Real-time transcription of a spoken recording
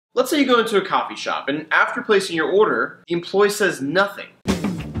Let's say you go into a coffee shop and after placing your order, the employee says nothing.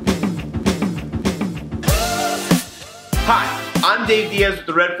 Hi, I'm Diaz with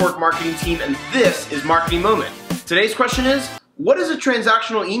the RedFork marketing team, and this is Marketing Moment. Today's question is, what is a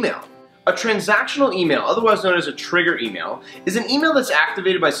transactional email? A transactional email, otherwise known as a trigger email, is an email that's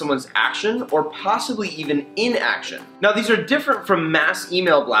activated by someone's action or possibly even inaction. Now, these are different from mass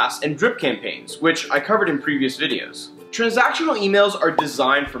email blasts and drip campaigns, which I covered in previous videos. Transactional emails are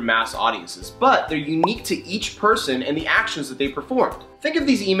designed for mass audiences, but they're unique to each person and the actions that they performed. Think of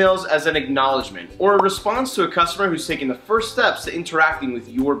these emails as an acknowledgement or a response to a customer who's taken the first steps to interacting with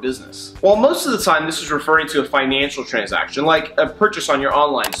your business. While most of the time this is referring to a financial transaction, like a purchase on your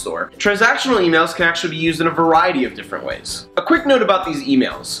online store, transactional emails can actually be used in a variety of different ways. A quick note about these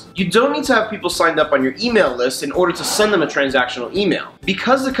emails. You don't need to have people signed up on your email list in order to send them a transactional email.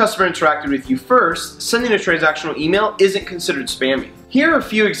 Because the customer interacted with you first, sending a transactional email isn't considered spamming. Here are a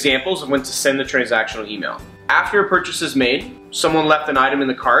few examples of when to send the transactional email. After a purchase is made, someone left an item in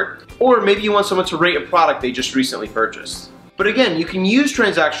the cart, or maybe you want someone to rate a product they just recently purchased. But again, you can use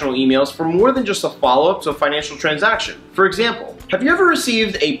transactional emails for more than just a follow-up to a financial transaction. For example, have you ever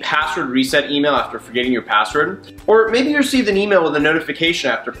received a password reset email after forgetting your password? Or maybe you received an email with a notification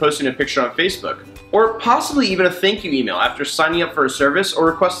after posting a picture on Facebook? Or possibly even a thank you email after signing up for a service or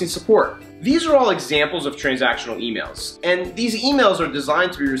requesting support. These are all examples of transactional emails, and these emails are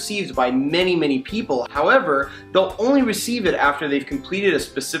designed to be received by many people. However, they'll only receive it after they've completed a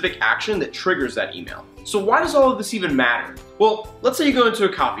specific action that triggers that email. So why does all of this even matter? Well, let's say you go into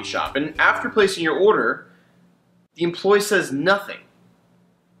a coffee shop and after placing your order, the employee says nothing.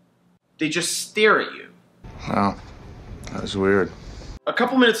 They just stare at you. Wow, that was weird. A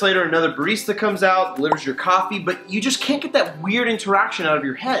couple minutes later, another barista comes out, delivers your coffee, but you just can't get that weird interaction out of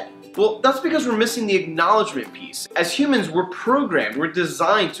your head. Well, that's because we're missing the acknowledgement piece. As humans, we're programmed, we're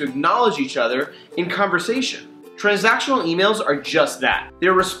designed to acknowledge each other in conversation. Transactional emails are just that.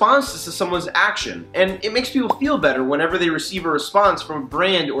 They're responses to someone's action, and it makes people feel better whenever they receive a response from a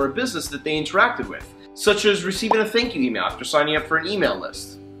brand or a business that they interacted with, such as receiving a thank you email after signing up for an email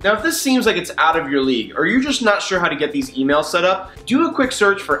list. Now, if this seems like it's out of your league, or you're just not sure how to get these emails set up, do a quick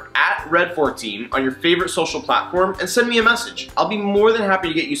search for @RedForkTeam on your favorite social platform and send me a message. I'll be more than happy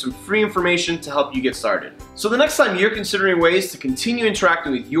to get you some free information to help you get started. So the next time you're considering ways to continue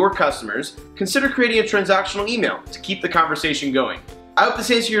interacting with your customers, consider creating a transactional email to keep the conversation going. I hope this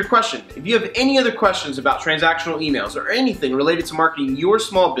answered your question. If you have any other questions about transactional emails or anything related to marketing your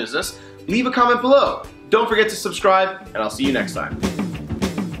small business, leave a comment below. Don't forget to subscribe, and I'll see you next time.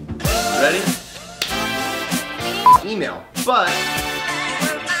 Ready? Email, but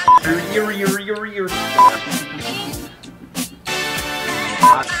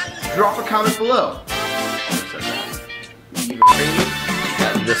drop a comment below.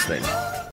 This thing.